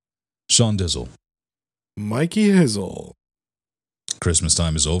Sean Dizzle. Mikey Hizzle. Christmas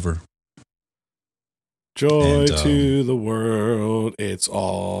time is over. Joy to the world. It's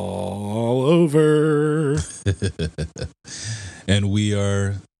all over. And we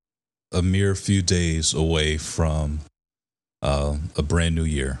are a mere few days away from a brand new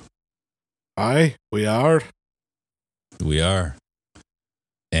year. Aye, we are. We are.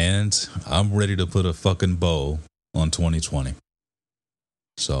 And I'm ready to put a fucking bow on 2020.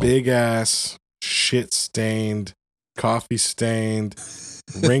 So Big ass, shit stained, coffee stained,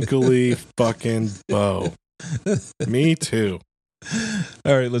 wrinkly fucking bow. Me too.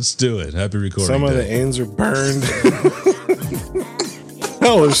 All right, let's do it. Happy recording. Some of the ends are burned.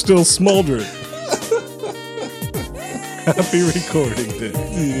 Hell, they're still smoldering. Happy recording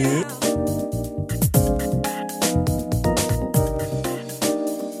day.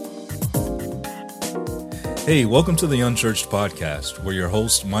 Hey, welcome to the Unchurched Podcast, where your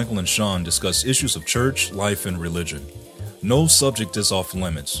hosts Michael and Sean discuss issues of church, life, and religion. No subject is off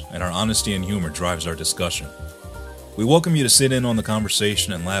limits, and our honesty and humor drives our discussion. We welcome you to sit in on the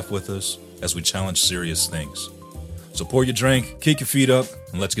conversation and laugh with us as we challenge serious things. So pour your drink, kick your feet up,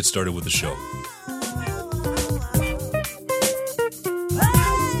 and let's get started with the show.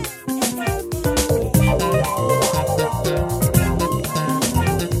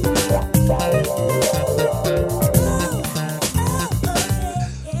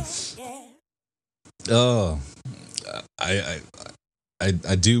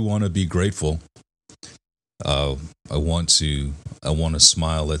 I do want to be grateful. I want to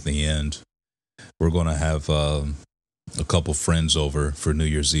smile at the end. We're going to have a couple friends over for New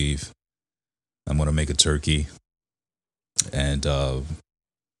Year's Eve. I'm going to make a turkey and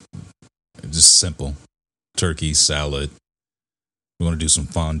just simple turkey salad. We're going to do some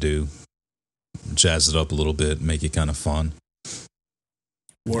fondue, jazz it up a little bit, make it kind of fun.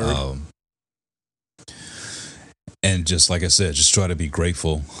 Word. And just like I said, just try to be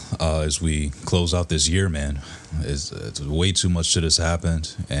grateful as we close out this year, man. It's way too much shit has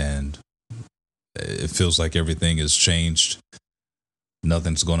happened, and it feels like everything has changed.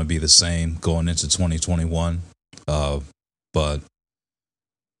 Nothing's going to be the same going into 2021. But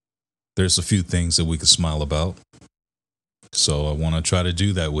there's a few things that we can smile about. So I want to try to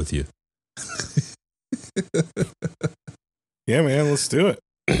do that with you. Yeah, man, let's do it.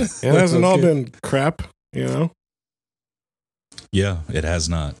 It hasn't all been crap, you know? Yeah, it has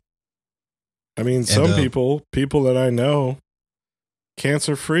not. I mean, some people that I know,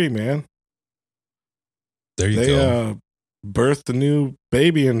 cancer free, man. There you go. Birthed a new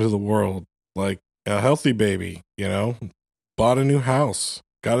baby into the world, like a healthy baby, you know? Bought a new house,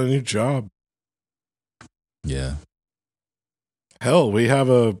 got a new job. Yeah. Hell, we have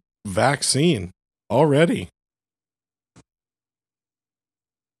a vaccine already.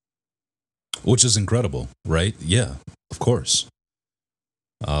 Which is incredible, right? Yeah, of course.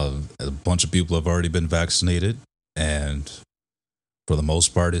 A bunch of people have already been vaccinated, and for the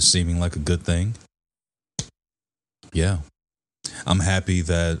most part, it's seeming like a good thing. Yeah. I'm happy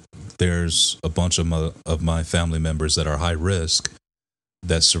that there's a bunch of my family members that are high risk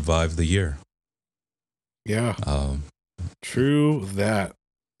that survived the year. Yeah. True that.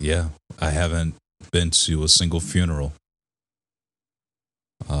 Yeah. I haven't been to a single funeral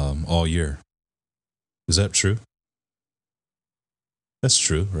all year. Is that true? That's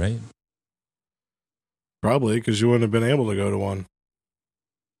true, right? Probably, because you wouldn't have been able to go to one.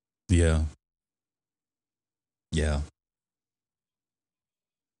 Yeah. Yeah.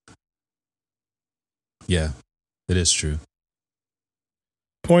 Yeah, it is true.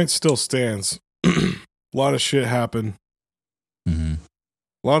 Point still stands. A lot of shit happened. Mm-hmm.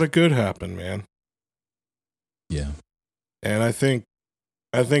 A lot of good happened, man. Yeah. And I think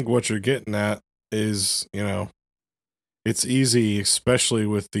what you're getting at is, you know, it's easy, especially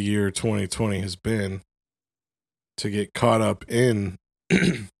with the year 2020 has been, to get caught up in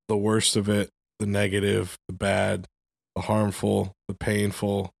the worst of it, the negative, the bad, the harmful, the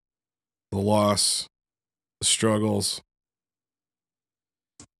painful, the loss, the struggles.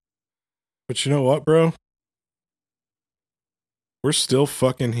 But you know what, bro? We're still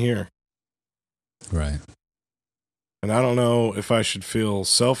fucking here. Right. And I don't know if I should feel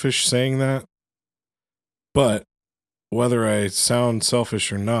selfish saying that, but whether I sound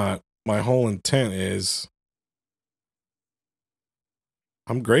selfish or not, my whole intent is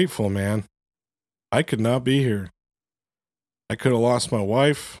I'm grateful, man. I could not be here. I could have lost my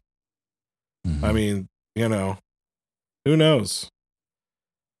wife. Mm-hmm. I mean, you know, who knows?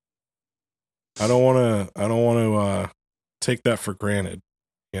 I don't want to take that for granted,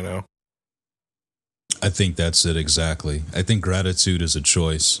 you know? I think that's it exactly. I think gratitude is a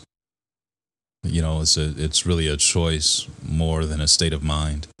choice. It's really a choice more than a state of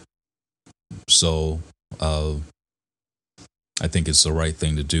mind. So I think it's the right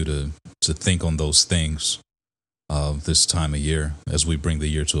thing to do to think on those things this time of year as we bring the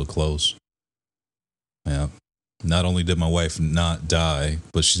year to a close. Yeah. Not only did my wife not die,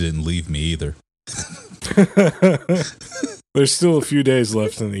 but she didn't leave me either. There's still a few days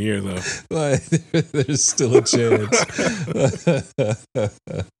left in the year, though. There's still a chance.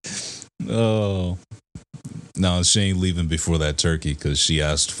 Oh. No, she ain't leaving before that turkey because she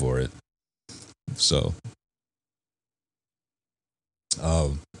asked for it. So.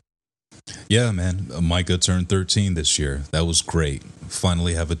 Yeah, man. Micah turned 13 this year. That was great.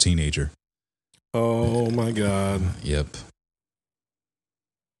 Finally have a teenager. Oh, my God. Yep.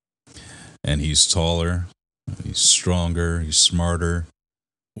 And he's taller. He's stronger. He's smarter.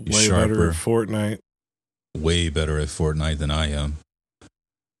 He's way sharper. better at Fortnite. Way better at Fortnite than I am.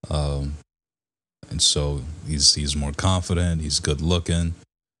 And so he's more confident. He's good looking.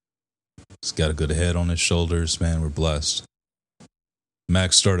 He's got a good head on his shoulders. Man, we're blessed.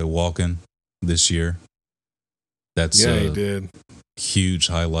 Max started walking this year. That's he did. Huge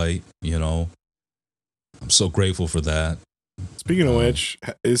highlight, I'm so grateful for that. Speaking of which,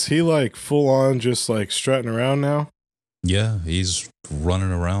 is he like full on just like strutting around now? Yeah, he's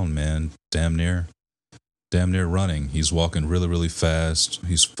running around, man. Damn near running. He's walking really, really fast.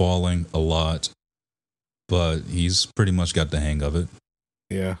 He's falling a lot, but he's pretty much got the hang of it.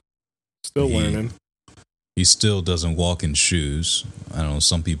 Yeah. Still learning. He still doesn't walk in shoes. I don't know,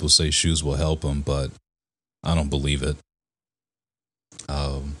 some people say shoes will help him, but I don't believe it.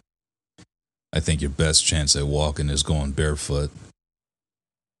 I think your best chance at walking is going barefoot.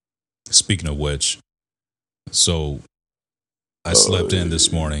 Speaking of which, so I slept in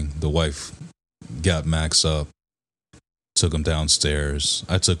this morning. The wife got Max up, took him downstairs.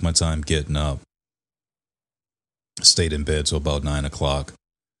 I took my time getting up. Stayed in bed till about 9 o'clock.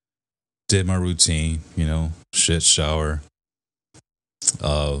 Did my routine, shit, shower.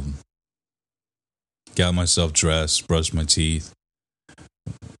 Got myself dressed, brushed my teeth,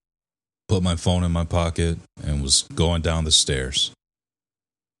 put my phone in my pocket, and was going down the stairs.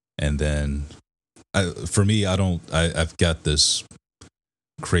 And then, I've got this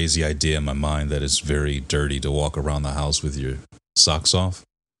crazy idea in my mind that it's very dirty to walk around the house with your socks off.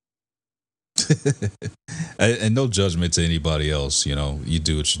 And no judgment to anybody else, you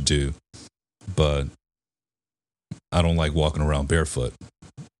do what you do. But I don't like walking around barefoot.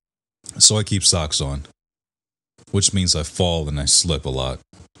 So I keep socks on, which means I fall and I slip a lot.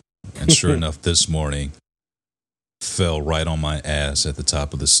 And sure enough, this morning, fell right on my ass at the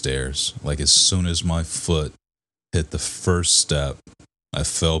top of the stairs. Like as soon as my foot hit the first step, I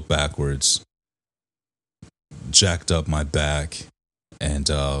fell backwards, jacked up my back, and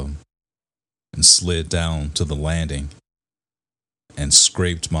slid down to the landing and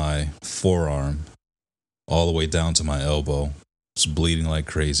scraped my forearm all the way down to my elbow. It's bleeding like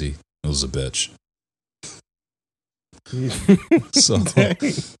crazy. It was a bitch. So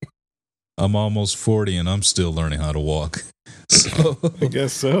I'm almost 40 and I'm still learning how to walk. So I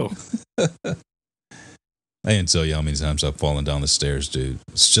guess so. I didn't tell you how many times I've fallen down the stairs, dude.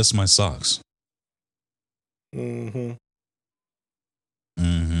 It's just my socks. Mm-hmm.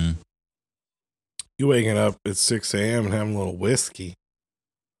 Mm-hmm. You waking up at 6 a.m. and having a little whiskey.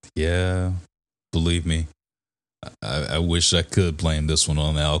 Yeah, believe me. I wish I could blame this one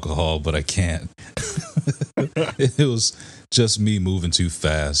on the alcohol, but I can't. It was just me moving too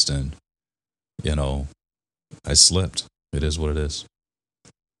fast and, I slipped. It is what it is.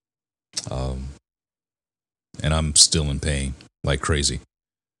 And I'm still in pain like crazy.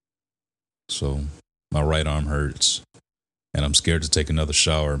 So my right arm hurts. And I'm scared to take another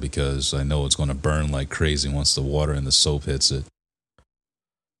shower because I know it's going to burn like crazy once the water and the soap hits it.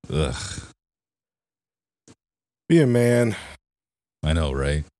 Ugh. Be a man. I know,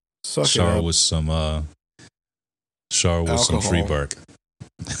 right? Suck shower it up. with some Alcohol. tree bark.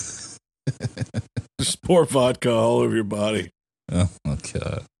 Just pour vodka all over your body. Oh my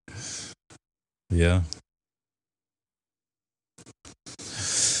God. Yeah.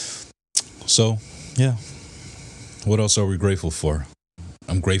 So, yeah. What else are we grateful for?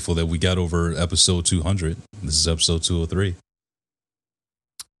 I'm grateful that we got over episode 200. This is episode 203.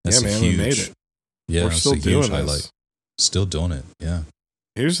 That's we made it. Yeah, we're still doing highlight. this. Still doing it, yeah.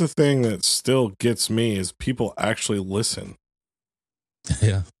 Here's the thing that still gets me is people actually listen.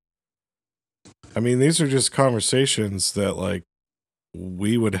 Yeah. I mean, these are just conversations that like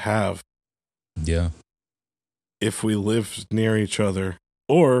we would have. Yeah. If we lived near each other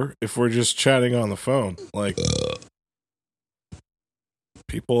or if we're just chatting on the phone. Like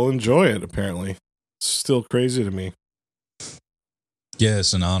people enjoy it, apparently. It's still crazy to me. Yeah,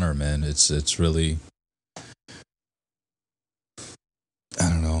 it's an honor, man. It's really, I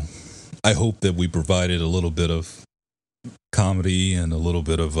don't know. I hope that we provided a little bit of comedy and a little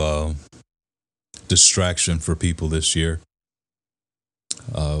bit of distraction for people this year.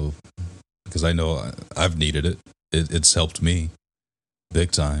 Because I know I've needed it. It's helped me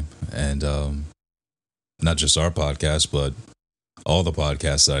big time. And not just our podcast, but all the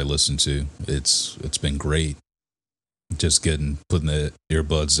podcasts that I listen to. It's been great. Just putting the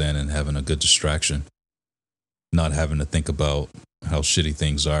earbuds in and having a good distraction. Not having to think about how shitty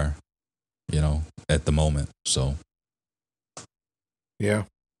things are, at the moment. So, yeah.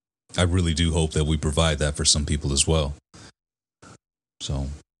 I really do hope that we provide that for some people as well. So,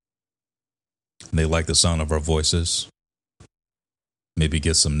 they like the sound of our voices. Maybe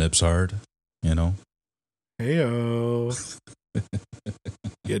get some nips hard, Hey-o.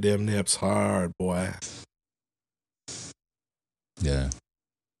 Get them nips hard, boy. Yeah.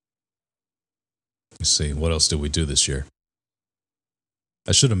 Let's see, what else did we do this year?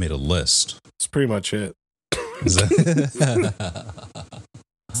 I should have made a list. That's pretty much it. Is that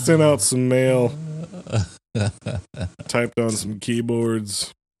Sent out some mail. Typed on some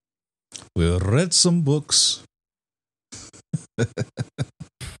keyboards. We read some books.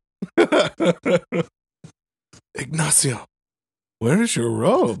 Ignacio, where is your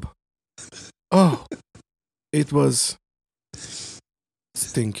robe? Oh, it was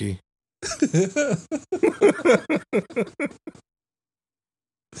stinky.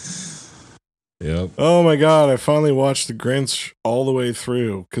 Yep. Oh my God, I finally watched The Grinch all the way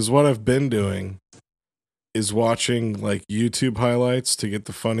through. Because what I've been doing is watching like YouTube highlights to get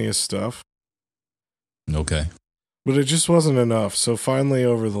the funniest stuff. Okay. But it just wasn't enough. So finally,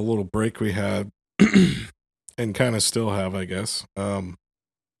 over the little break we had, and kind of still have, I guess, I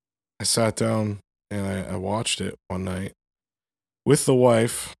sat down and I watched it one night with the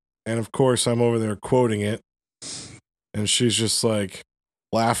wife. And of course, I'm over there quoting it. And she's just like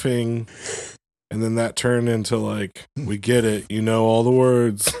laughing. And then that turned into like, we get it. You know all the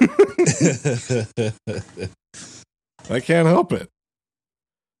words. I can't help it.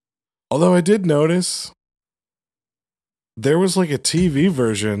 Although I did notice there was like a TV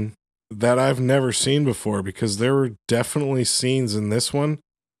version that I've never seen before, because there were definitely scenes in this one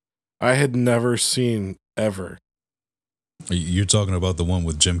I had never seen ever. You're talking about the one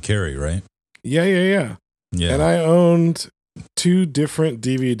with Jim Carrey, right? Yeah. Yeah. And I owned 2 different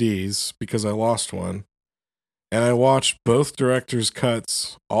DVDs because I lost one. And I watched both directors'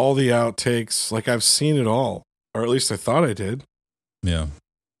 cuts, all the outtakes. Like, I've seen it all. Or at least I thought I did. Yeah.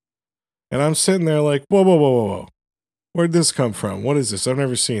 And I'm sitting there like, whoa. Where'd this come from? What is this? I've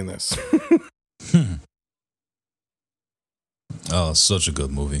never seen this. Oh, such a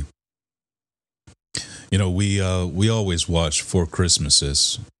good movie. We always watch Four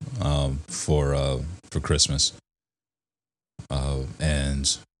Christmases for Christmas.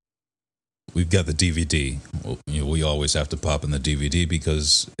 And we've got the DVD. We always have to pop in the DVD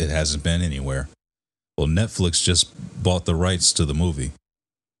because it hasn't been anywhere. Well, Netflix just bought the rights to the movie.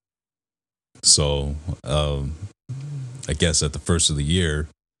 So, I guess at the first of the year,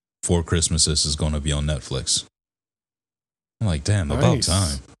 Four Christmases is going to be on Netflix. I'm like, damn, Nice. About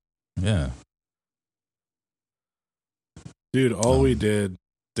time. Yeah. Dude, all we did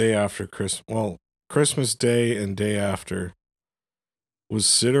day after Christmas, well, Christmas Day and day after, was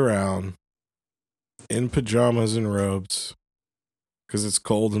sit around in pajamas and robes because it's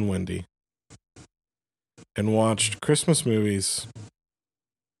cold and windy and watched Christmas movies.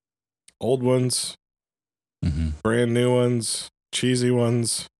 Old ones, brand new ones, cheesy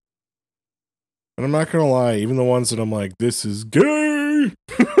ones. And I'm not going to lie, even the ones that I'm like, this is gay.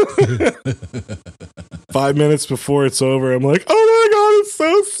 5 minutes before it's over, I'm like, oh my God, it's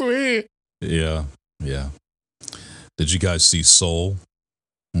so sweet. Yeah. Did you guys see Soul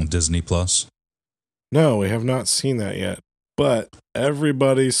on Disney Plus? No, we have not seen that yet. But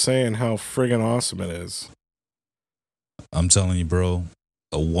everybody's saying how friggin' awesome it is. I'm telling you, bro,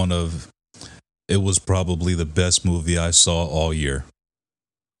 it was probably the best movie I saw all year.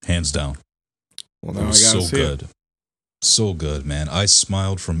 Hands down. Well, now It was I gotta so see good. it. So good, man. I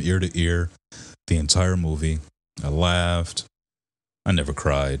smiled from ear to ear the entire movie. I laughed. I never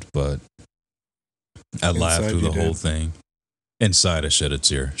cried, but I laughed Inside through you the whole did. thing. Inside, I shed a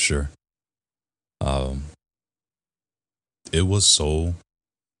tear, sure. It was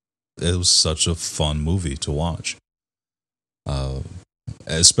such a fun movie to watch.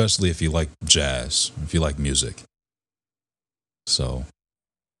 Especially if you like jazz, if you like music. So,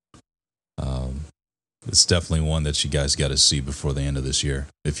 It's definitely one that you guys got to see before the end of this year,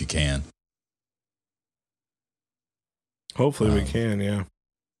 if you can. Hopefully we can, yeah.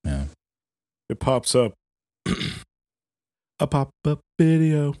 Yeah. It pops up. A pop-up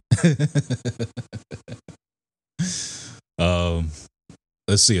video.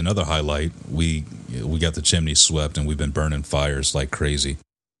 Let's see another highlight. We got the chimney swept, and we've been burning fires like crazy.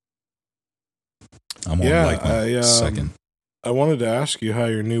 I'm on my second. I wanted to ask you how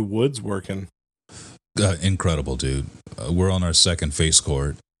your new wood's working. Incredible, dude. We're on our second face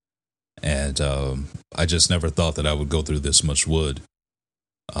court, and I just never thought that I would go through this much wood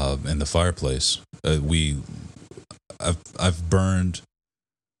in the fireplace. I've burned.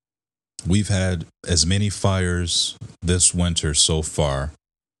 We've had as many fires this winter so far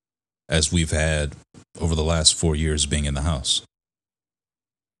as we've had over the last 4 years being in the house.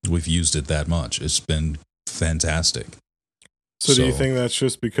 We've used it that much. It's been fantastic. So do you think that's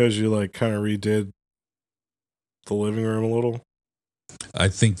just because you like kind of redid the living room a little? I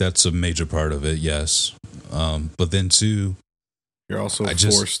think that's a major part of it, yes. But then too, you're also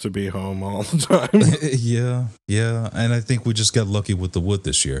forced to be home all the time. Yeah. And I think we just got lucky with the wood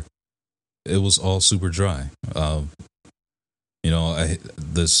this year. It was all super dry.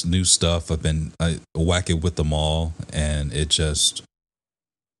 This new stuff, I whack it with the maul, and it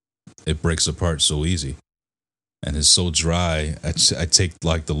breaks apart so easy. And it's so dry, I take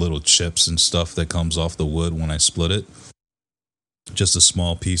like the little chips and stuff that comes off the wood when I split it, just the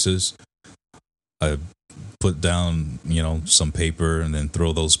small pieces. I put down, some paper and then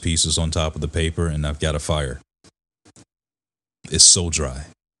throw those pieces on top of the paper, and I've got a fire. It's so dry.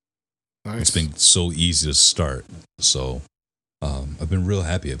 Nice. It's been so easy to start. So I've been real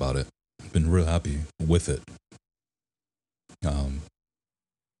happy about it. I've been real happy with it.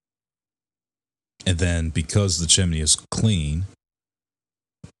 And then because the chimney is clean,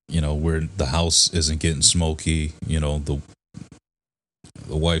 where the house isn't getting smoky, the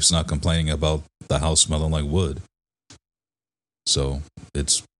wife's not complaining about the house smelling like wood. So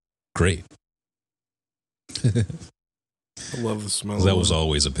it's great. I love the smell. That was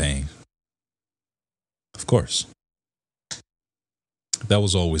always a pain. Of course. That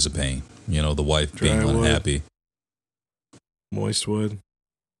was always a pain. The wife being unhappy. Moist wood.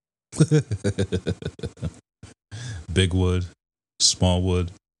 Big wood. Small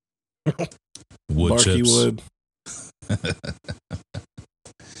wood. Wood Barky chips. wood.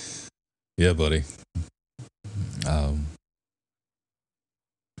 Yeah, buddy.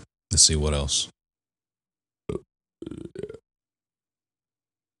 Let's see what else.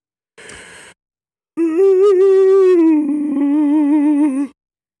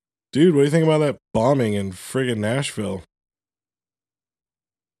 Dude, what do you think about that bombing in friggin' Nashville?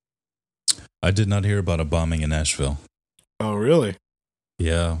 I did not hear about a bombing in Nashville. Oh, really?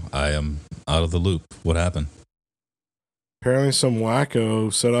 Yeah, I am out of the loop. What happened? Apparently some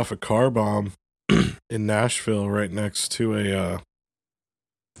wacko set off a car bomb in Nashville right next to a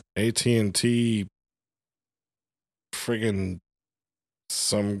AT&T friggin'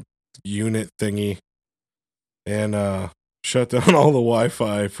 some unit thingy, and shut down all the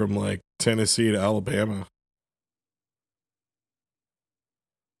Wi-Fi from like Tennessee to Alabama.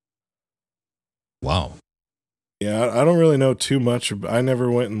 Wow. Yeah, I don't really know too much. I never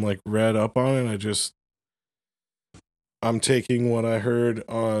went and like read up on it. I'm taking what I heard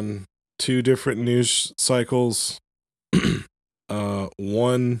on two different news cycles.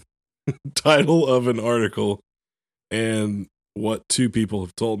 One title of an article and what two people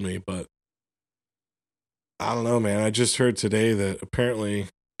have told me, but I don't know, man. I just heard today that apparently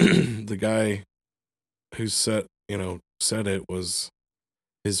the guy who said it was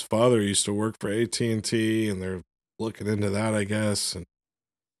his father used to work for AT&T, and they're looking into that, I guess. And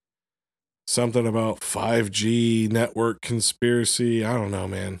something about 5G network conspiracy. I don't know,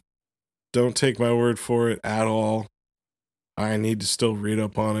 man. Don't take my word for it at all. I need to still read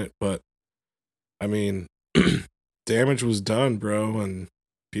up on it, but I mean, damage was done, bro, and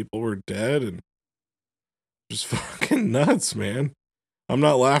people were dead, and just fucking nuts, man. I'm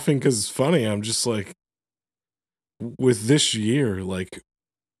not laughing because it's funny. I'm just like, with this year, like,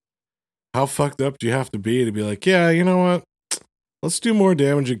 how fucked up do you have to be like, yeah, you know what? Let's do more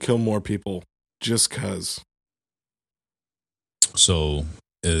damage and kill more people just cuz. So,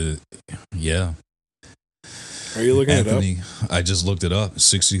 yeah. Are you looking Anthony, it up? I just looked it up.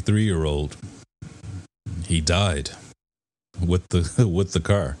 63-year-old. He died with the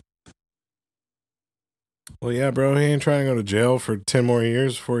car. Well, yeah, bro. He ain't trying to go to jail for 10 more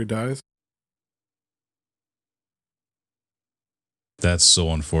years before he dies. That's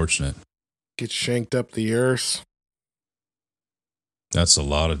so unfortunate. Get shanked up the ears. That's a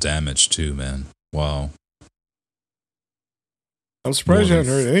lot of damage too, man. Wow. I'm surprised More you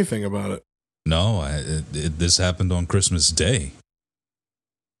than haven't heard anything about it. No, this happened on Christmas Day.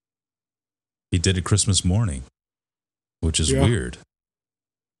 He did it Christmas morning, which is Yeah. weird.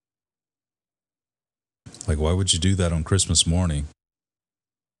 Like, why would you do that on Christmas morning?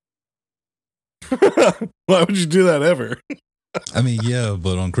 Why would you do that ever? I mean, yeah,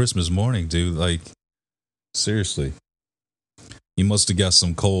 but on Christmas morning, dude, like, seriously. He must have got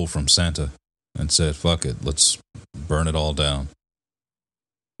some coal from Santa and said, fuck it, let's burn it all down.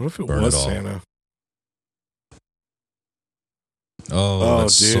 What if it Burn was it all. Santa? Oh,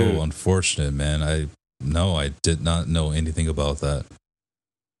 that's dude. so unfortunate, man. I did not know anything about that.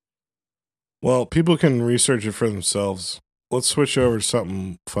 Well, people can research it for themselves. Let's switch over to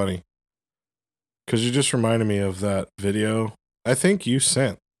something funny. Because you just reminded me of that video I think you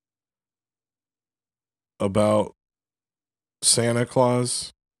sent about Santa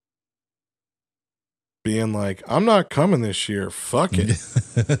Claus being like, I'm not coming this year. Fuck it.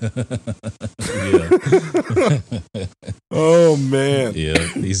 Yeah. Oh, man. Yeah,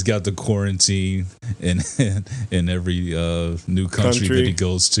 he's got the quarantine in every new country that he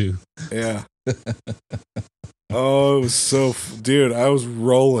goes to. Yeah. Oh, it was so... Dude, I was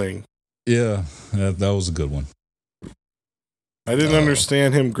rolling. Yeah, that was a good one. I didn't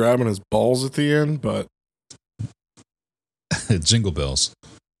understand him grabbing his balls at the end, but... Jingle bells.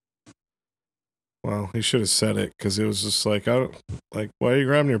 Well, he should have said it, because it was just like, why are you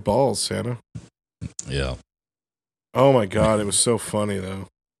grabbing your balls, Santa? Yeah. Oh my God, it was so funny, though.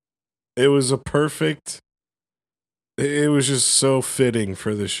 It was a perfect... It was just so fitting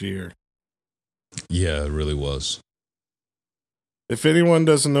for this year. Yeah, it really was. If anyone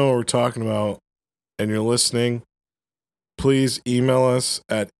doesn't know what we're talking about and you're listening, please email us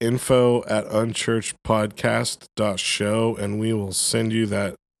at info@unchurchedpodcast.show and we will send you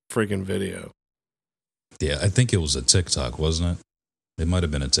that freaking video. Yeah, I think it was a TikTok, wasn't it? It might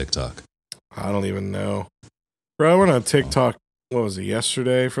have been a TikTok. I don't even know. Bro, I went on TikTok, what was it,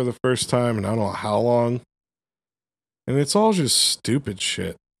 yesterday for the first time, and I don't know how long. And it's all just stupid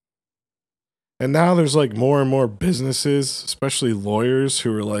shit. And now there's like more and more businesses, especially lawyers,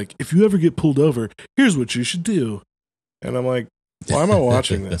 who are like, if you ever get pulled over, here's what you should do. And I'm like, why am I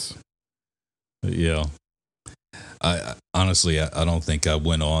watching this? Yeah. I honestly, I don't think I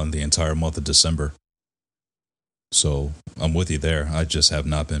went on the entire month of December. So I'm with you there. I just have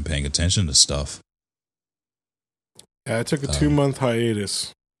not been paying attention to stuff. Yeah, I took a 2-month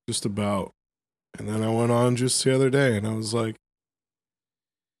hiatus, just about. And then I went on just the other day, and I was like,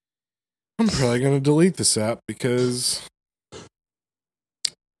 I'm probably going to delete this app because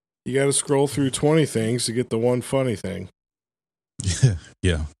you got to scroll through 20 things to get the one funny thing.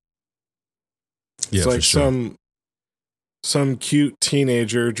 Yeah. It's like for sure. some cute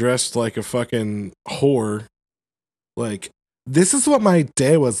teenager dressed like a fucking whore. Like, this is what my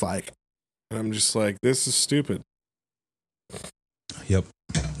day was like. And I'm just like, this is stupid. Yep.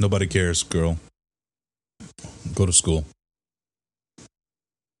 Nobody cares, girl. Go to school.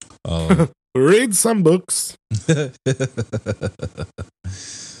 Read some books.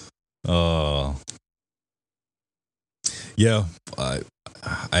 Yeah,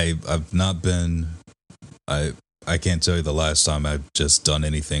 I've not been. I can't tell you the last time I've just done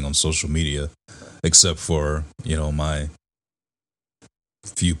anything on social media, except for my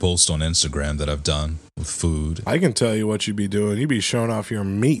few posts on Instagram that I've done with food. I can tell you what you'd be doing. You'd be showing off your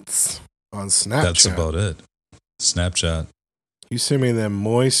meats on Snapchat. That's about it. Snapchat. You send me them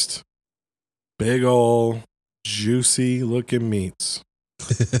moist, big ol' juicy looking meats.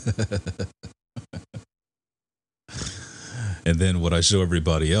 And then what I show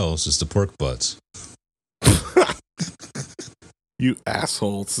everybody else is the pork butts. You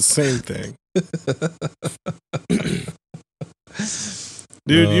asshole. It's the same thing.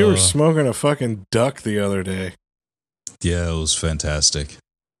 Dude, you were smoking a fucking duck the other day. Yeah, it was fantastic.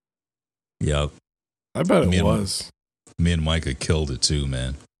 Yep. I bet it was. Me and Micah killed it too,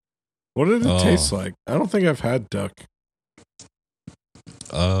 man. What did it taste like? I don't think I've had duck.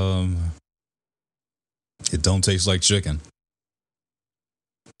 It don't taste like chicken.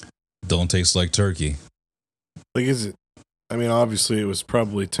 Don't taste like turkey. Like, is it? I mean, obviously it was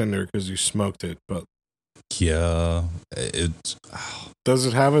probably tender because you smoked it, but yeah, does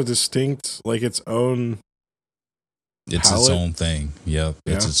it have a distinct, like, its own? It's palate? its own thing. Yep,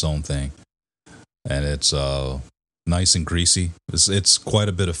 it's its own thing, and it's nice and greasy. It's quite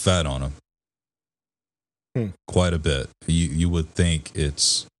a bit of fat on them. Quite a bit. You would think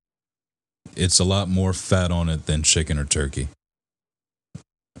it's a lot more fat on it than chicken or turkey.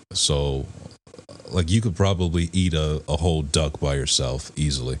 So, like, you could probably eat a whole duck by yourself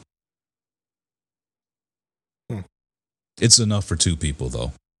easily. It's enough for 2 people,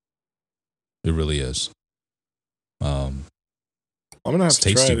 though. It really is. I'm gonna have to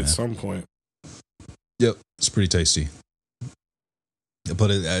tasty, try it man. at some point. Yep, it's pretty tasty.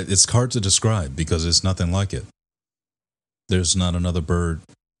 But it's hard to describe because it's nothing like it. There's not another bird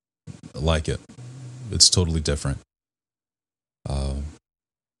like it. It's totally different.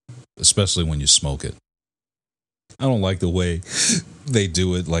 Especially when you smoke it. I don't like the way they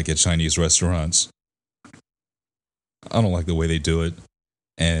do it like at Chinese restaurants. I don't like the way they do it.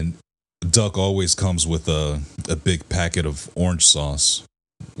 And duck always comes with a big packet of orange sauce,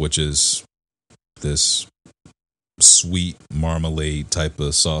 which is this sweet marmalade type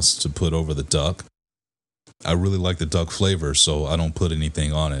of sauce to put over the duck. I really like the duck flavor, so I don't put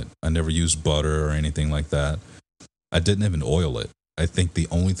anything on it. I never use butter or anything like that. I didn't even oil it. I think the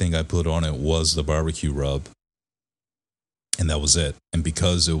only thing I put on it was the barbecue rub, and that was it. And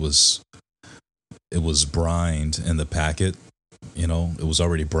because it was brined in the packet, it was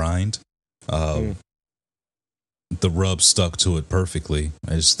already brined. The rub stuck to it perfectly.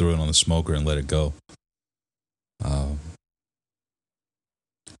 I just threw it on the smoker and let it go.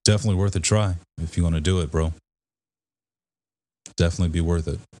 Definitely worth a try if you want to do it, bro. Definitely be worth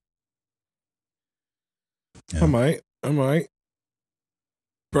it. Yeah. I might.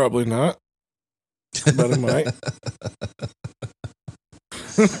 Probably not, but I might.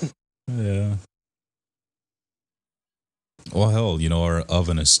 Yeah. Well, hell, our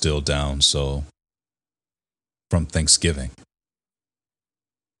oven is still down, so from Thanksgiving.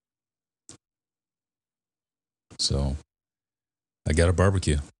 So I got a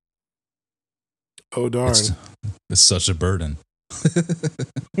barbecue. Oh, darn. It's such a burden.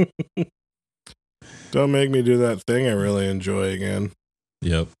 Don't make me do that thing I really enjoy again.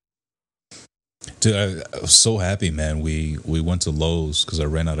 Yep. Dude, I was so happy, man. We went to Lowe's because I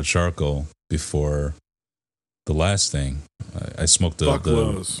ran out of charcoal before the last thing. I smoked the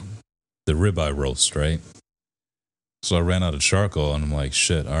ribeye roast, right? So I ran out of charcoal, and I'm like,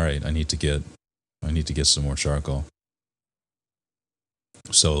 shit. All right, I need to get some more charcoal.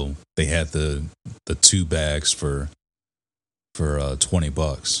 So they had the 2 bags for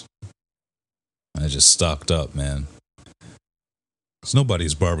 $20. I just stocked up, man. Because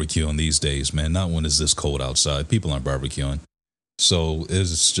nobody's barbecuing these days, man. Not when it's this cold outside. People aren't barbecuing. So it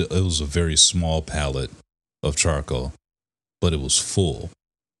was a very small pallet of charcoal, but it was full.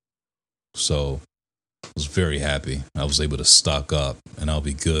 So I was very happy. I was able to stock up, and I'll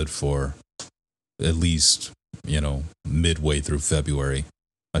be good for at least, midway through February.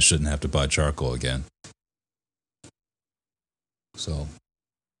 I shouldn't have to buy charcoal again. So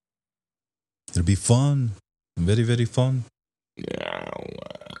it'll be fun. Very, very fun. Yeah.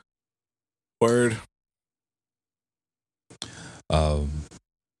 Word.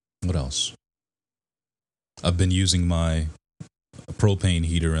 What else? I've been using my propane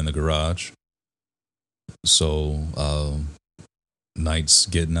heater in the garage. So nights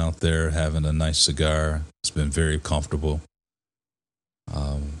getting out there, having a nice cigar, it's been very comfortable.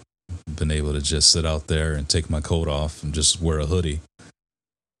 Been able to just sit out there and take my coat off and just wear a hoodie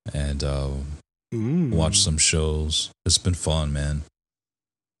and watch some shows. It's been fun, man.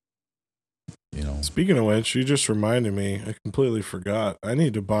 Speaking of which, you just reminded me. I completely forgot. I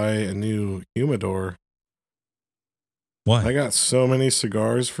need to buy a new humidor. Why? I got so many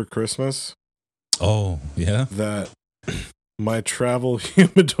cigars for Christmas. Oh, yeah? That my travel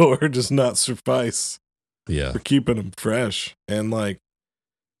humidor does not suffice for keeping them fresh. And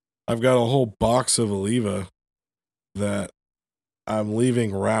I've got a whole box of Oliva that I'm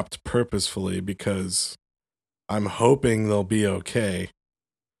leaving wrapped purposefully because I'm hoping they'll be okay.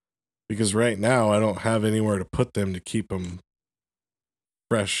 Because right now I don't have anywhere to put them to keep them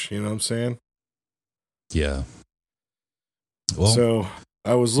fresh. You know what I'm saying? Yeah. Well, so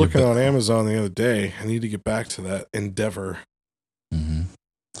I was looking on Amazon the other day. I need to get back to that endeavor. Mm-hmm.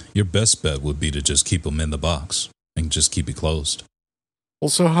 Your best bet would be to just keep them in the box and just keep it closed. Well,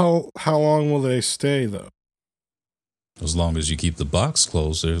 so how long will they stay, though? As long as you keep the box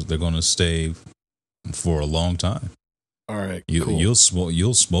closed, they're going to stay for a long time. All right, cool.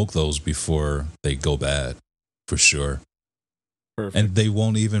 You'll smoke those before they go bad, for sure. Perfect. And they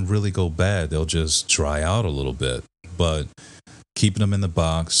won't even really go bad. They'll just dry out a little bit. But keeping them in the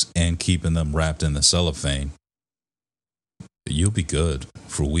box and keeping them wrapped in the cellophane, you'll be good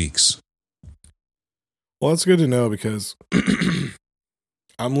for weeks. Well, it's good to know because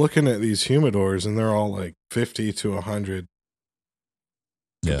I'm looking at these humidors and they're all 50 to 100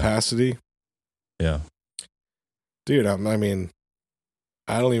 capacity. Yeah. Dude, I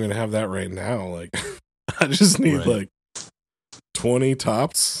don't even have that right now. I just need 20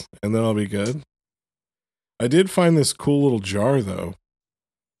 tops and then I'll be good. I did find this cool little jar though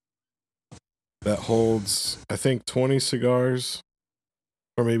that holds, I think, 20 cigars,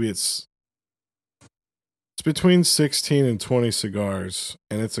 or maybe it's between 16 and 20 cigars,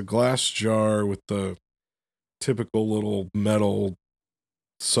 and it's a glass jar with the typical little metal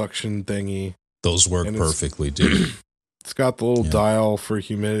suction thingy. Those work perfectly, dude. It's got the little dial for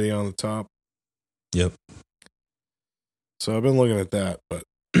humidity on the top. Yep. So I've been looking at that, but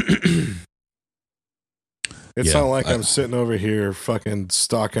it's not like I'm sitting over here fucking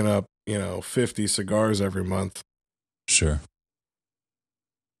stocking up, 50 cigars every month. Sure.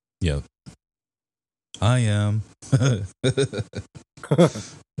 Yep. I am. Well,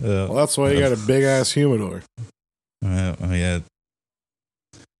 that's why you got a big ass humidor. I've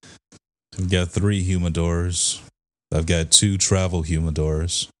got 3 humidors. I've got 2 travel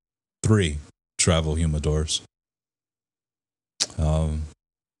humidors. 3 travel humidors.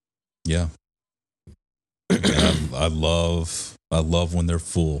 Yeah. I love when they're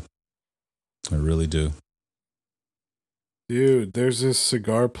full. I really do. Dude, there's this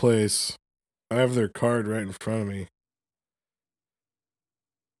cigar place. I have their card right in front of me.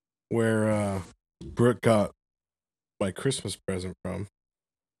 Where Brooke got my Christmas present from.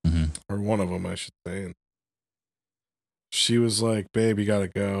 Mm-hmm. Or one of them, I should say. And she was like, babe, you gotta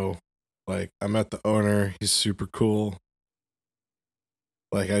go. Like, I met the owner. He's super cool.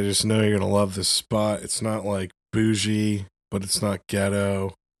 Like, I just know you're gonna love this spot. It's not like bougie, but it's not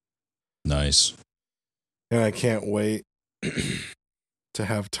ghetto. Nice. And I can't wait to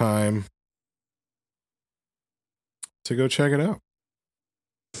have time to go check it out.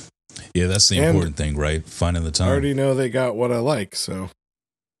 Yeah, that's the important thing, right? Finding the time. I already know they got what I like, so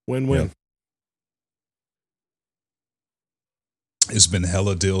win-win. Yep. It's been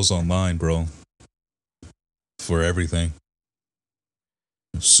hella deals online, bro. For everything.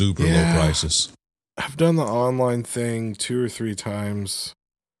 Super low prices. I've done the online thing 2 or 3 times.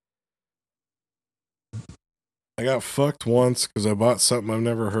 I got fucked once because I bought something I've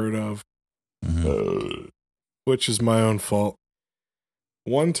never heard of, which is my own fault.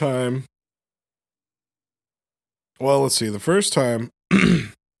 One time, well, let's see. The first time,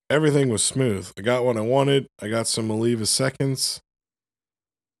 everything was smooth. I got what I wanted. I got some Oliva seconds.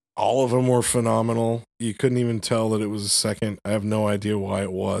 All of them were phenomenal. You couldn't even tell that it was a second. I have no idea why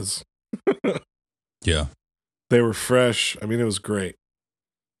it was. Yeah. They were fresh. I mean, it was great.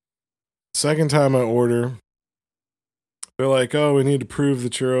 Second time I order, they're like, oh, we need to prove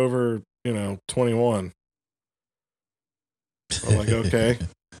that you're over, 21. I'm like, okay.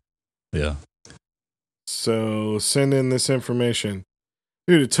 Yeah. So send in this information.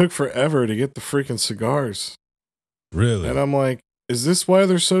 Dude, it took forever to get the freaking cigars. Really? And I'm like, is this why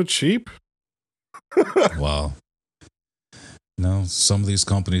they're so cheap? Wow. No, some of these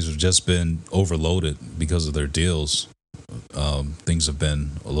companies have just been overloaded because of their deals. Things have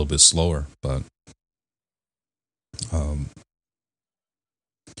been a little bit slower, but I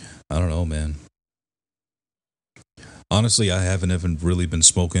don't know, man. Honestly, I haven't even really been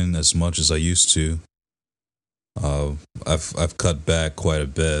smoking as much as I used to. I've cut back quite a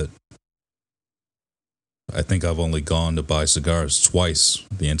bit. I think I've only gone to buy cigars twice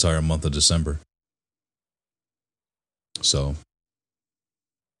the entire month of December. So,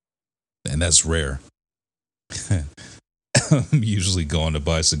 and that's rare. I'm usually going to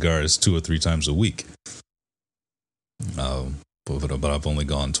buy cigars 2 or 3 times a week. But I've only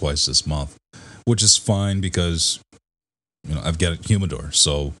gone twice this month, which is fine because, I've got a humidor,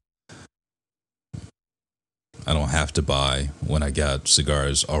 so I don't have to buy when I got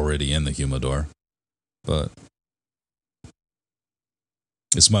cigars already in the humidor. But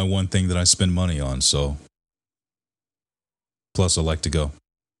it's my one thing that I spend money on, so. Plus, I like to go.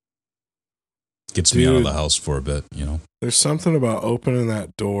 Gets me out of the house for a bit, There's something about opening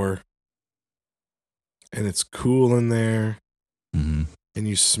that door and it's cool in there. Mm-hmm. And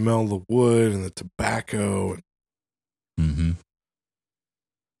you smell the wood and the tobacco. Mm-hmm.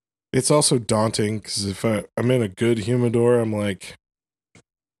 It's also daunting because if I'm in a good humidor, I'm like,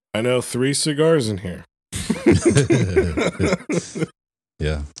 I know 3 cigars in here.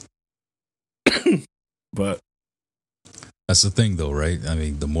 Yeah. But that's the thing, though, right? I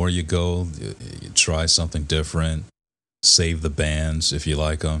mean, the more you go, you try something different, save the bands if you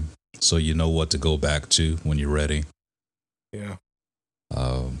like them, so you know what to go back to when you're ready. Yeah.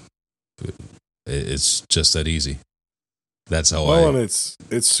 It's just that easy. That's how and it's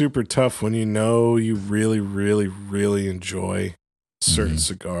super tough when you really, really, really enjoy a certain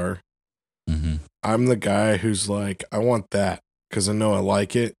cigar. Mm-hmm. I'm the guy who's like, I want that because I know I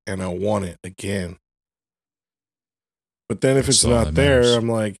like it and I want it again. But then if it's not there, I'm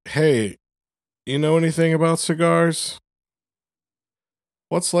like, hey, you know anything about cigars?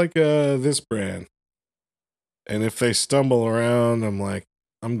 What's like this brand? And if they stumble around, I'm like,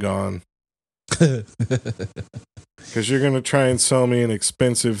 I'm gone. Because you're going to try and sell me an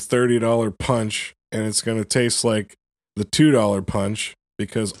expensive $30 punch, and it's going to taste like the $2 punch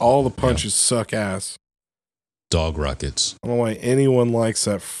because all the punches suck ass. Dog Rockets. I don't know why anyone likes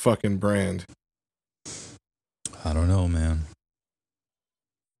that fucking brand. I don't know, man.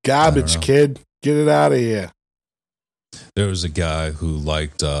 Garbage, kid. Get it out of here. There was a guy who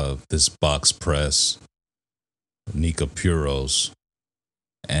liked this box press, Nika Puros,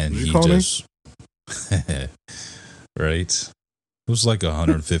 and he just right. It was like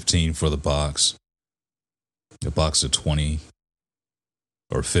 115 for the box. A box of 20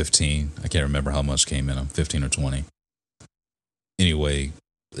 or 15. I can't remember how much came in them, 15 or 20. Anyway,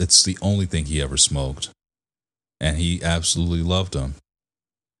 it's the only thing he ever smoked. And he absolutely loved them.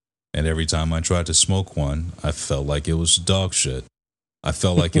 And every time I tried to smoke one, I felt like it was dog shit. I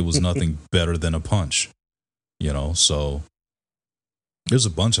felt like it was nothing better than a punch. You know, so there's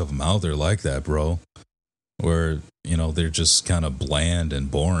a bunch of them out there like that, bro. Where, you know, they're just kind of bland and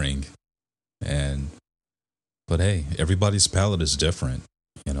boring. But hey, everybody's palate is different,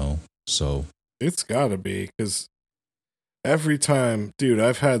 you know, so. It's gotta be, because every time, dude,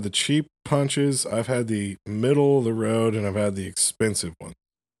 I've had the cheap punches, I've had the middle of the road, and I've had the expensive one.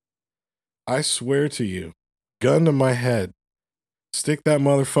 I swear to you, gun to my head, stick that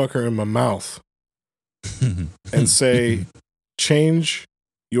motherfucker in my mouth and say, change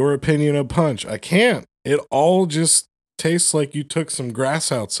your opinion of punch. I can't. It all just tastes like you took some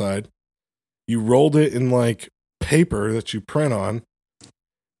grass outside, you rolled it in like paper that you print on,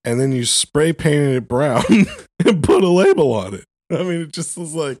 and then you spray painted it brown and put a label on it. I mean, it just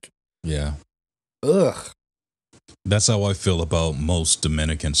was like, yeah. Ugh. That's how I feel about most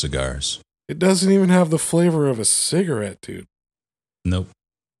Dominican cigars. It doesn't even have the flavor of a cigarette, dude. Nope.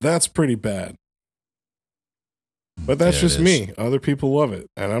 That's pretty bad. But that's just me. Other people love it.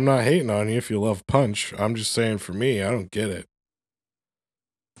 And I'm not hating on you if you love punch. I'm just saying for me, I don't get it.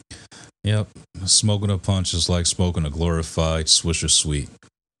 Yep. Smoking a punch is like smoking a glorified Swisher Sweet.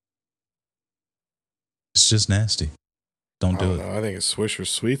 It's just nasty. Don't do it. I think a Swisher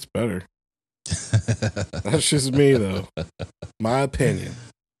Sweet's better. That's just me, though. My opinion.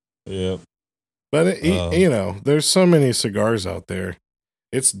 Yep. But, you know, there's so many cigars out there.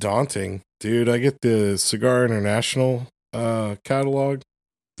 It's daunting. Dude, I get the Cigar International catalog.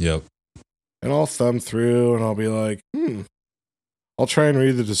 Yep. And I'll thumb through and I'll be like, I'll try and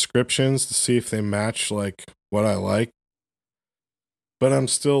read the descriptions to see if they match, like, what I like. But I'm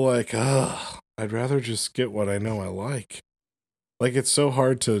still like, I'd rather just get what I know I like. Like, it's so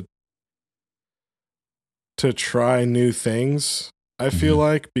hard to try new things, I feel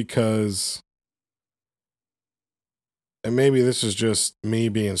like, because, and maybe this is just me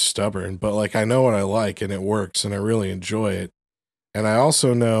being stubborn, but like I know what I like and it works and I really enjoy it. And I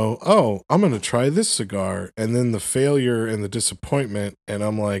also know, I'm going to try this cigar. And then the failure and the disappointment. And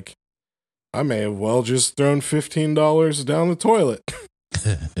I'm like, I may have well just thrown $15 down the toilet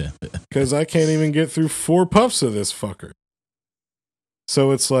because I can't even get through 4 puffs of this fucker.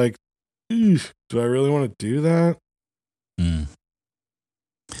 So it's like, do I really want to do that? Yeah,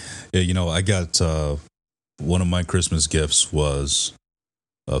 you know, I got one of my Christmas gifts was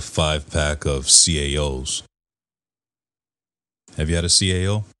a 5-pack of CAOs. Have you had a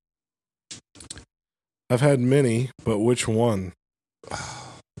CAO? I've had many, but which one?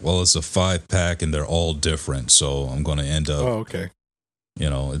 Well, it's a 5-pack and they're all different, so I'm going to end up. Oh, okay. You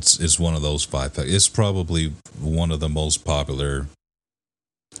know, it's one of those 5-pack. It's probably one of the most popular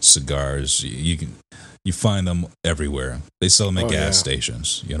cigars. You find them everywhere. They sell them at gas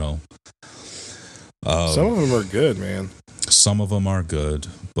stations. You know, some of them are good, man. Some of them are good,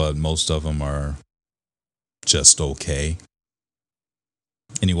 but most of them are just okay.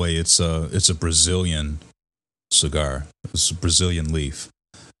 Anyway, it's a Brazilian cigar. It's a Brazilian leaf,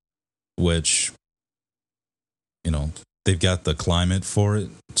 which, you know, they've got the climate for it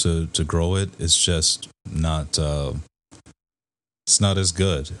to grow it. It's just not. It's not as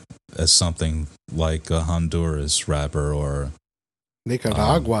good as something like a Honduras wrapper or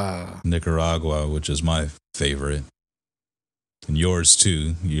Nicaragua. Nicaragua, which is my favorite, and yours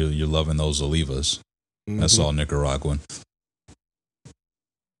too. You're loving those Olivas. Mm-hmm. That's all Nicaraguan.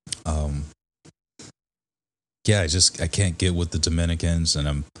 Yeah, I can't get with the Dominicans,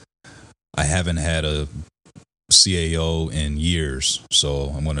 and I haven't had a CAO in years,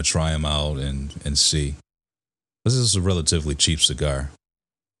 so I'm going to try them out and see. This is a relatively cheap cigar.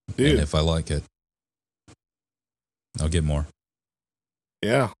 Dude. And if I like it, I'll get more.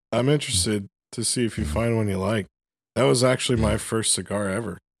 Yeah, I'm interested. to see if you find one you like. That was actually my first cigar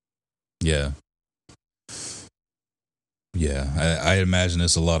ever. Yeah. Yeah, I imagine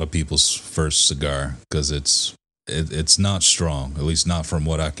it's a lot of people's first cigar because it's not strong, at least not from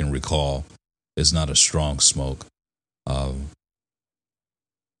what I can recall. It's not a strong smoke, and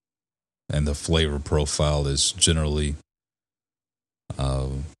the flavor profile is generally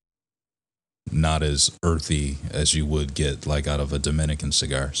not as earthy as you would get like out of a Dominican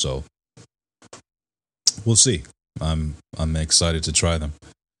cigar. So we'll see. I'm excited to try them.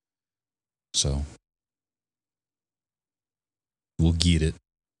 So we'll get it.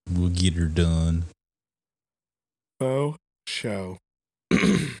 We'll get her done. Oh, show.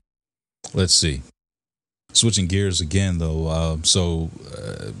 Let's see. Switching gears again, though.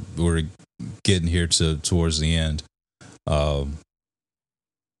 We're getting here towards the end. Have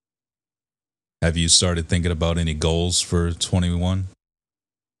you started thinking about any goals for 21?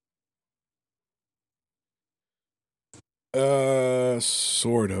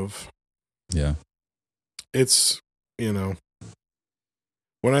 Sort of. Yeah. It's,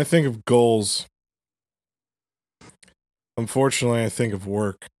 when I think of goals, unfortunately, I think of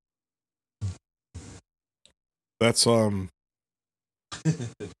work. That's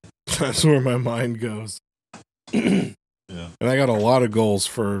that's where my mind goes. Yeah. And I got a lot of goals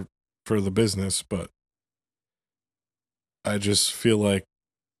for the business, but I just feel like,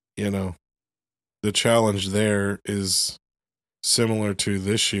 the challenge there is similar to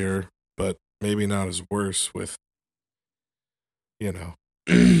this year, but maybe not as worse with,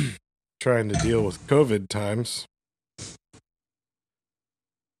 trying to deal with COVID times.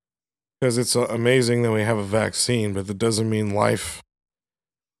 Because it's amazing that we have a vaccine, but that doesn't mean life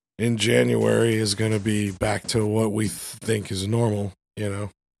in January is going to be back to what we think is normal,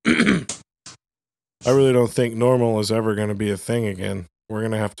 I really don't think normal is ever going to be a thing again. We're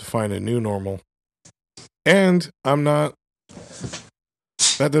going to have to find a new normal. And that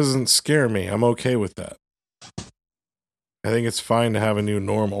doesn't scare me. I'm okay with that. I think it's fine to have a new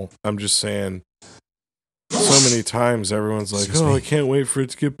normal. I'm just saying, so many times everyone's like, I can't wait for it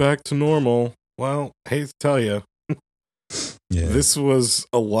to get back to normal. Well, I hate to tell you, this was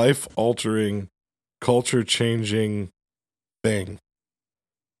a life-altering, culture-changing thing.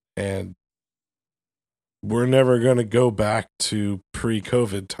 And we're never going to go back to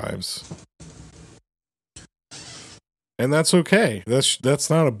pre-COVID times. And that's okay. That's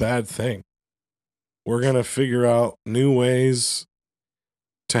not a bad thing. We're going to figure out new ways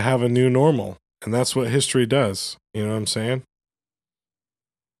to have a new normal. And that's what history does. You know what I'm saying?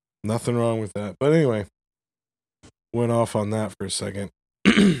 Nothing wrong with that. But anyway, went off on that for a second.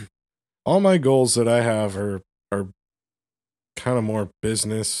 All my goals that I have are kind of more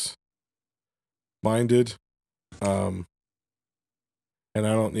business minded. And I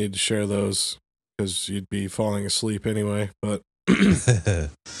don't need to share those because you'd be falling asleep anyway. But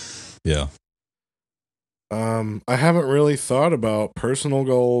yeah. I haven't really thought about personal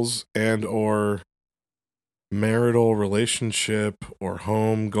goals and or marital relationship or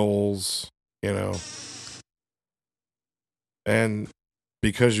home goals, And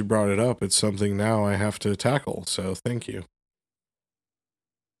because you brought it up, it's something now I have to tackle. So thank you.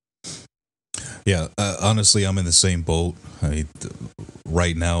 Yeah, honestly, I'm in the same boat.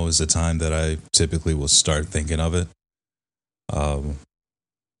 Right now is the time that I typically will start thinking of it.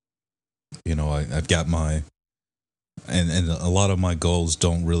 I've got and a lot of my goals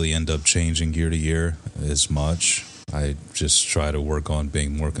don't really end up changing year to year as much. I just try to work on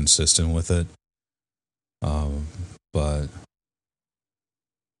being more consistent with it. I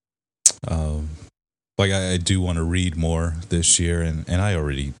do want to read more this year, and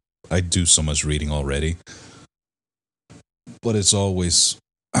I do so much reading already. But it's always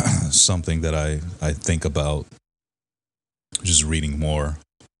something that I think about just reading more.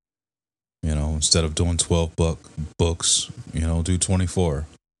 Instead of doing 12 books, do 24.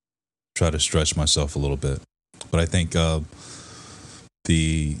 Try to stretch myself a little bit. But I think the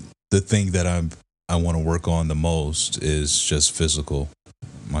thing that I want to work on the most is just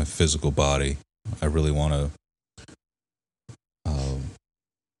my physical body. I really want to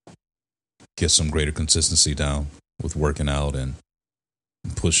get some greater consistency down with working out and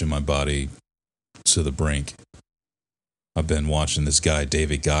pushing my body to the brink. I've been watching this guy,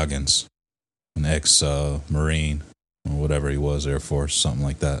 David Goggins, an ex-Marine or whatever he was, Air Force, something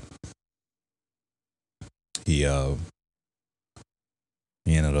like that. He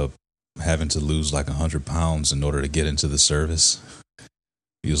ended up having to lose like 100 pounds in order to get into the service.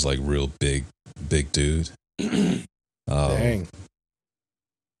 He was like real big dude. Dang.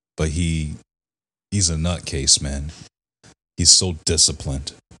 But he's a nutcase, man. He's so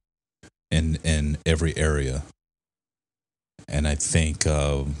disciplined. in every area. And I think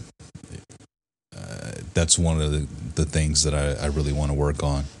that's one of the things that I really want to work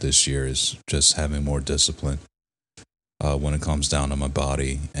on this year is just having more discipline when it comes down to my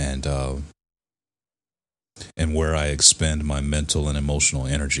body and where I expend my mental and emotional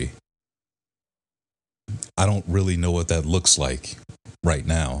energy. I don't really know what that looks like right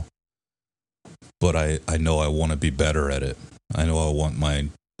now, but I know I want to be better at it. I know I want my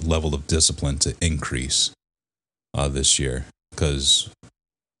level of discipline to increase this year, because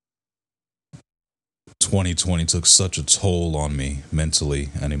 2020 took such a toll on me mentally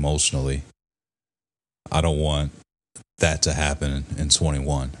and emotionally. I don't want that to happen in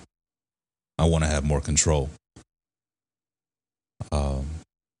 21. I want to have more control.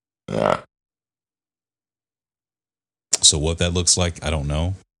 So what that looks like, I don't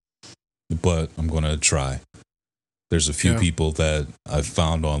know, but I'm going to try. There's a few people that I've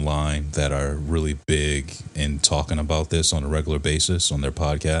found online that are really big in talking about this on a regular basis on their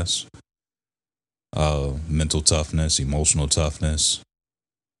podcasts. Mental toughness, emotional toughness,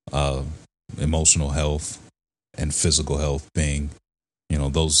 emotional health, and physical health being,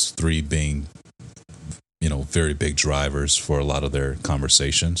 those three being, very big drivers for a lot of their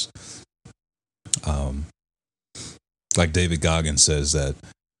conversations. Like David Goggins says that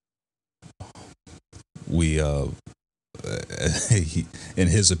we, in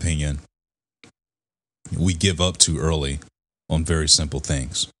his opinion, we give up too early on very simple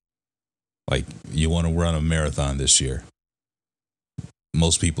things. Like, you want to run a marathon this year.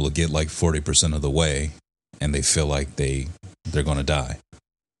 Most people get like 40% of the way and they feel like they're going to die.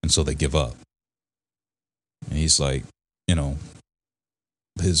 And so they give up. And he's like,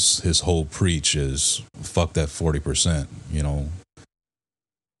 his whole preach is fuck that 40%,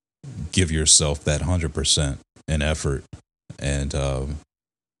 give yourself that 100% in effort and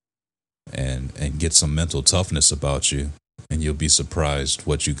get some mental toughness about you, and you'll be surprised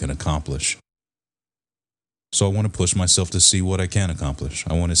what you can accomplish. So I want to push myself to see what I can accomplish.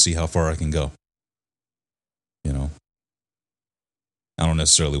 I want to see how far I can go. I don't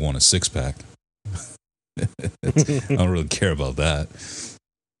necessarily want a six-pack. I don't really care about that.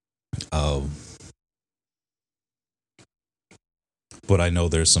 But I know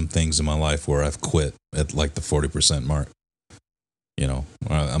there's some things in my life where I've quit at like the 40% mark.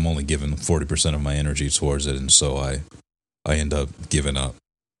 I'm only giving 40% of my energy towards it, and so I end up giving up.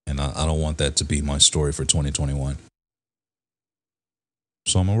 And I don't want that to be my story for 2021.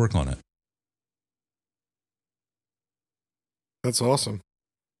 So I'm going to work on it. That's awesome.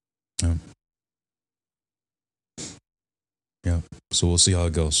 Yeah. So we'll see how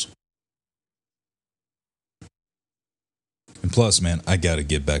it goes. And plus, man, I got to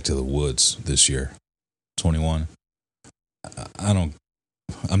get back to the woods this year. 21. I'm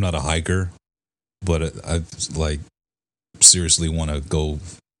not a hiker, but I like seriously want to go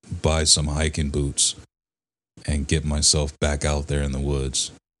buy some hiking boots and get myself back out there in the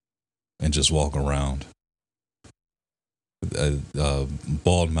woods and just walk around.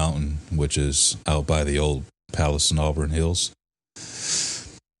 Bald Mountain, which is out by the old Palace and Auburn Hills.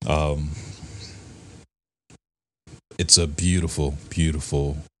 It's a beautiful,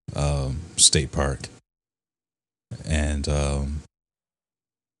 beautiful state park, and I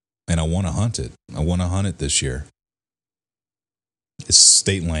want to hunt it. I want to hunt it this year. It's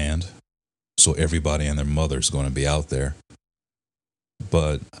state land, so everybody and their mother's going to be out there.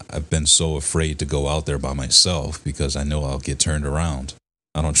 But I've been so afraid to go out there by myself because I know I'll get turned around.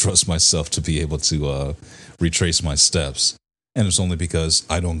 I don't trust myself to be able to retrace my steps. And it's only because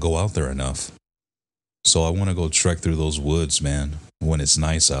I don't go out there enough. So I want to go trek through those woods, man, when it's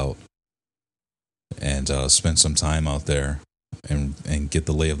nice out. And spend some time out there and get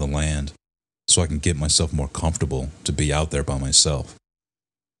the lay of the land so I can get myself more comfortable to be out there by myself.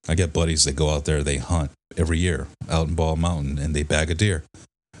 I got buddies that go out there, they hunt every year out in Bald Mountain, and they bag a deer.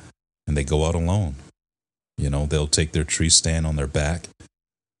 And they go out alone. They'll take their tree stand on their back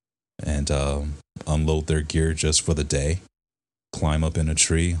and unload their gear just for the day, climb up in a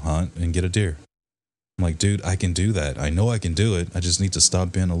tree, hunt, and get a deer. I'm like, dude, I can do that. I know I can do it. I just need to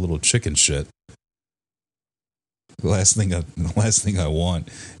stop being a little chicken shit. The last thing I want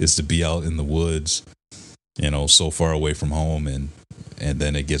is to be out in the woods, so far away from home, and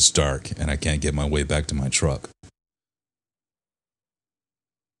then it gets dark and I can't get my way back to my truck.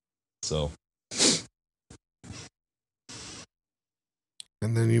 So.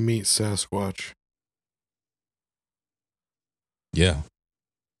 And then you meet Sasquatch. Yeah.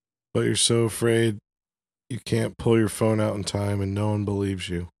 But you're so afraid you can't pull your phone out in time and no one believes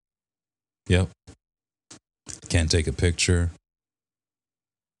you. Yep. Can't take a picture.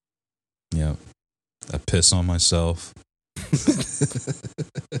 Yep. I piss on myself.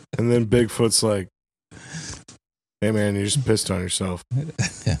 And then Bigfoot's like, hey man, you just pissed on yourself.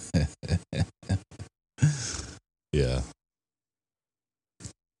 Yeah.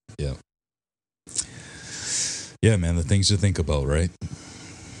 Yep. Yeah, man, the things to think about, right?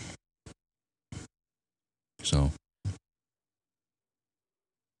 So,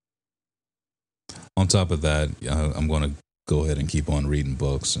 on top of that, I'm going to go ahead and keep on reading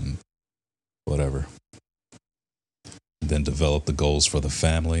books and whatever. Then develop the goals for the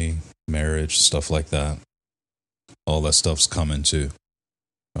family, marriage, stuff like that. All that stuff's coming too.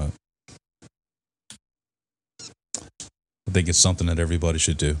 I think it's something that everybody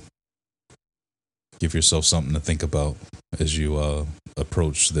should do. Give yourself something to think about as you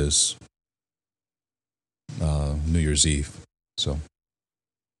approach this New Year's Eve. So,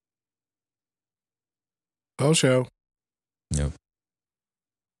 I'll show. yep.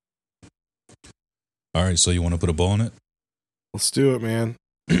 All right, so you want to put a bow on it? Let's do it, man.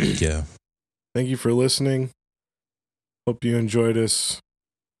 Yeah. Thank you for listening. Hope you enjoyed us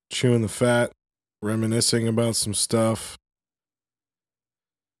chewing the fat, reminiscing about some stuff.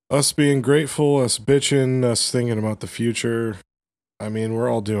 Us being grateful, us bitching, us thinking about the future. I mean, we're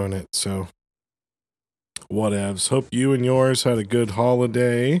all doing it, so whatevs. Hope you and yours had a good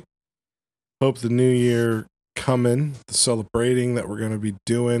holiday. Hope the new year coming, the celebrating that we're going to be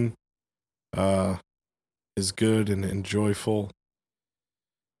doing, is good and joyful.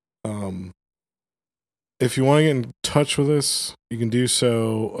 If you want to get in touch with us, you can do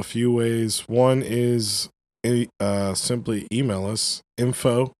so a few ways. One is simply email us,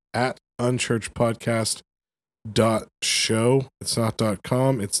 info@unchurchpodcast.show. It's not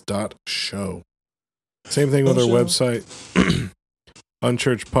 .com, it's .show. Same thing with our website,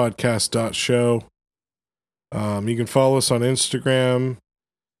 unchurchpodcast.show. You can follow us on Instagram,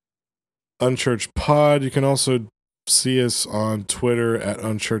 unchurchpod. You can also see us on Twitter at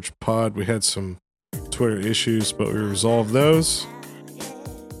unchurchpod. We had some Twitter issues, but we resolved those.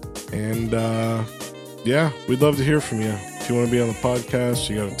 And yeah, we'd love to hear from you. If you want to be on the podcast,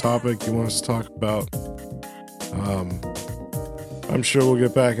 you got a topic you want us to talk about, I'm sure we'll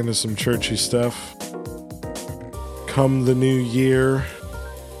get back into some churchy stuff come the new year.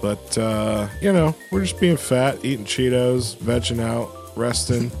 But we're just being fat, eating Cheetos, vegging out,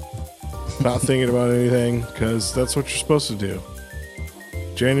 resting, not thinking about anything, because that's what you're supposed to do.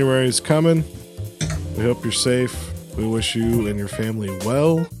 January is coming. We hope you're safe. We wish you and your family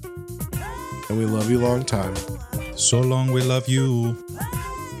well. And we love you long time. So long, we love you.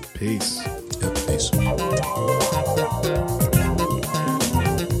 Peace. Yep, peace.